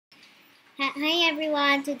Hi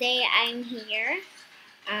everyone, today I'm here.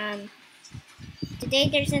 Um, Today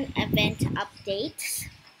there's an event update.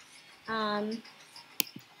 Um,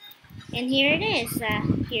 and here it is.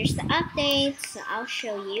 Here's the update. So I'll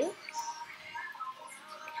show you.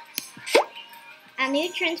 A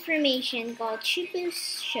new transformation called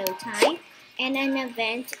xuppu's Showtime and an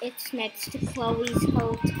event it's next to Chloe's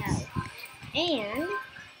Hotel. And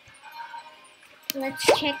let's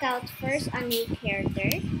check out first a new character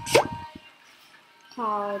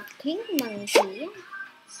called King Monkey.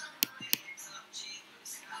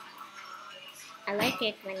 I like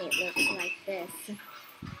it when it looks like this.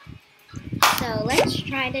 So let's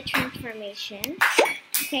try the transformation.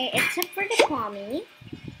 Okay, except for the pommy.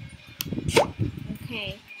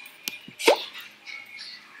 Okay.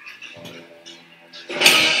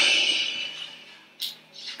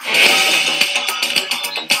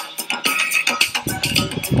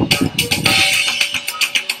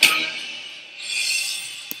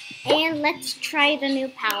 And let's try the new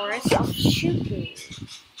powers of xuppu.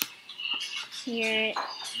 Here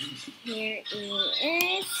he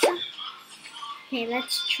is. Okay,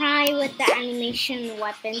 let's try with the animation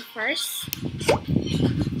weapon first.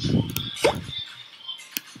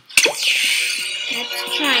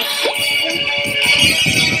 Let's try.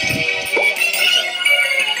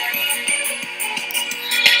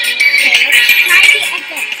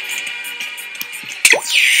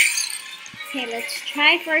 Okay, let's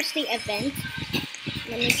try first the event.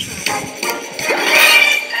 Let me try.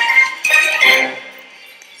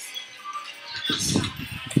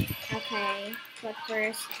 Okay, but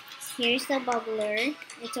first, here's the bubbler.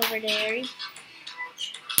 It's over there.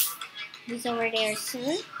 He's over there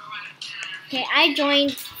soon. Okay, I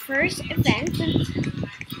joined first event.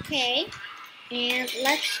 Okay, and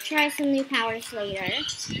let's try some new powers later.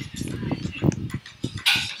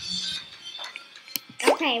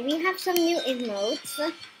 Okay, we have some new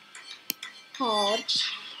emotes called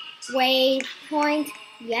wave, point,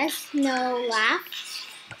 yes, no, laugh,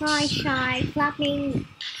 cry, shy, clapping,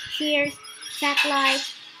 cheers, satellite.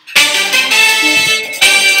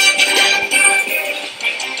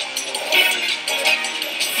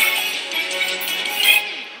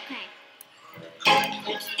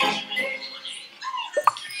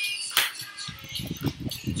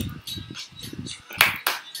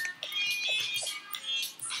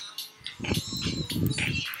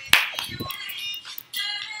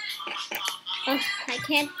 Oh,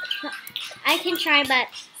 I can try, but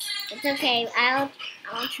it's okay. I'll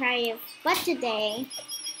try it. But today,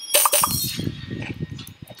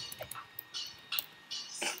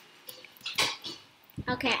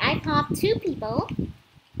 okay, I popped 2 people.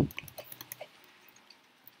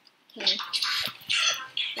 Okay,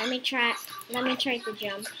 let me try to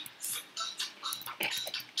jump.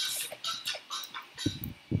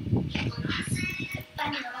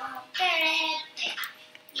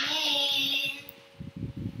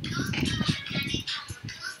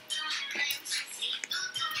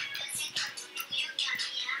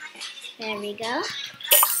 There we go.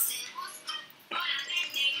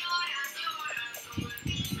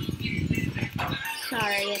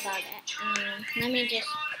 Sorry about that. Let me just.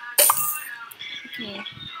 Okay.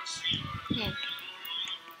 Okay.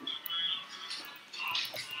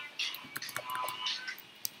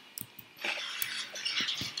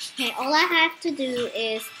 Okay. All I have to do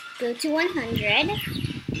is go to 100.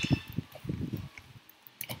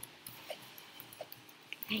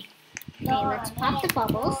 Okay. Okay. Let's pop the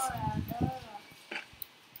bubbles.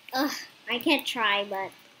 Ugh, I can't try,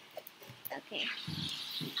 but okay.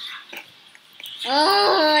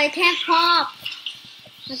 Oh, I can't pop.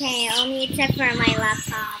 Okay, only except for my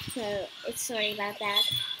laptop, so it's sorry about that.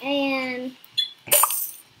 And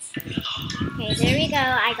okay, there we go.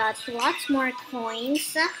 I got lots more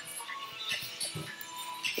coins.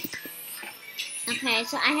 Okay,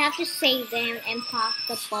 so I have to save them and pop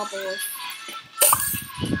the bubbles.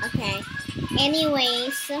 Okay.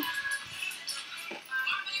 Anyways.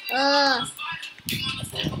 Ugh.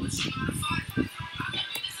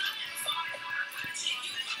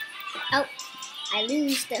 Oh, I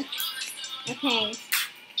lost. Okay,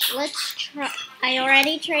 let's try. I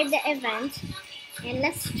already tried the event, and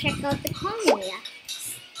let's check out the common.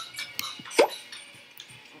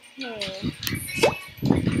 Okay.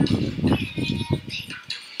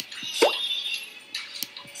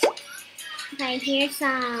 Okay, here's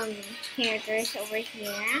some characters over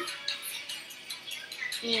here,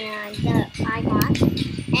 and I got,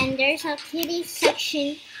 and there's a kitty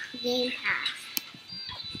section game pass.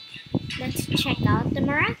 Let's check out the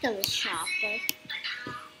miraculous shop.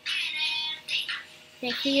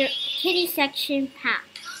 The kitty section pack.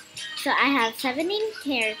 So I have 17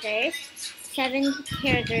 characters. 7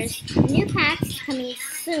 characters. New packs coming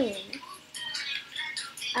soon.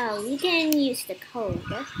 Oh, you can use the code.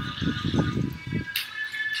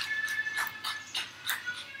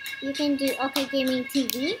 You can do OK Gaming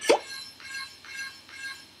TV.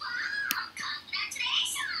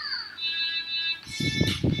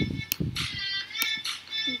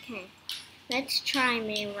 Okay, let's try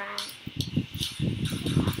me around.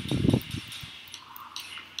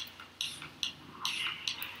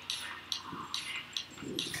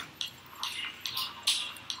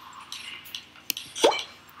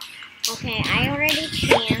 Okay, I already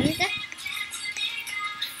canned.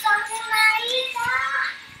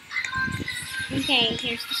 Okay,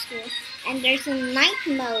 here's the school. And there's a night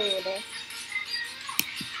mode.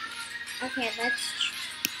 Okay,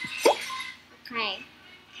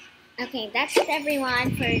 Okay, that's it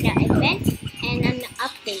everyone for the event and an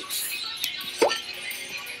update.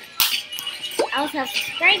 Also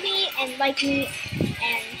subscribe me and like me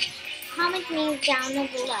and comment me down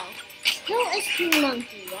below. Who is King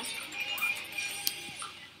Monkey?